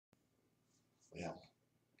Well,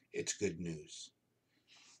 it's good news.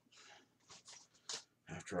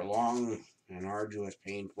 After a long and arduous,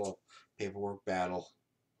 painful paperwork battle,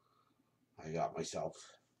 I got myself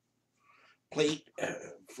plate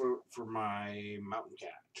for my mountain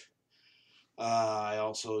cat. I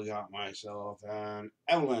also got myself an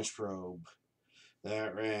avalanche probe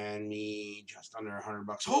that ran me just under $100.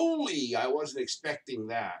 Holy! I wasn't expecting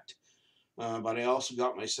that. But I also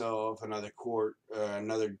got myself another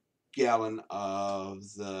gallon of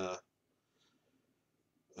the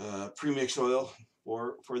premix oil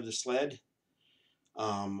for the sled.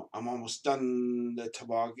 I'm almost done the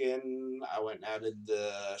toboggan. I went and added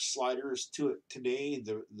the sliders to it today.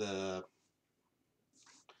 The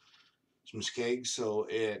some skegs so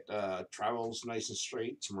it travels nice and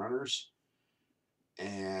straight. Some runners,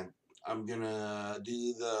 and I'm gonna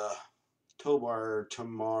do the tow bar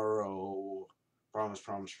tomorrow. Promise,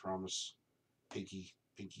 promise, promise. Pinky,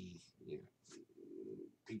 pinky, yeah,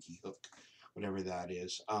 pinky hook, whatever that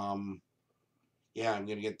is. Yeah, I'm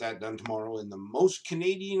gonna get that done tomorrow in the most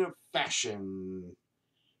Canadian of fashion.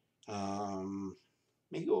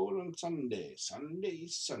 Maybe on Sunday, Sunday,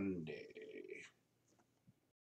 Sunday.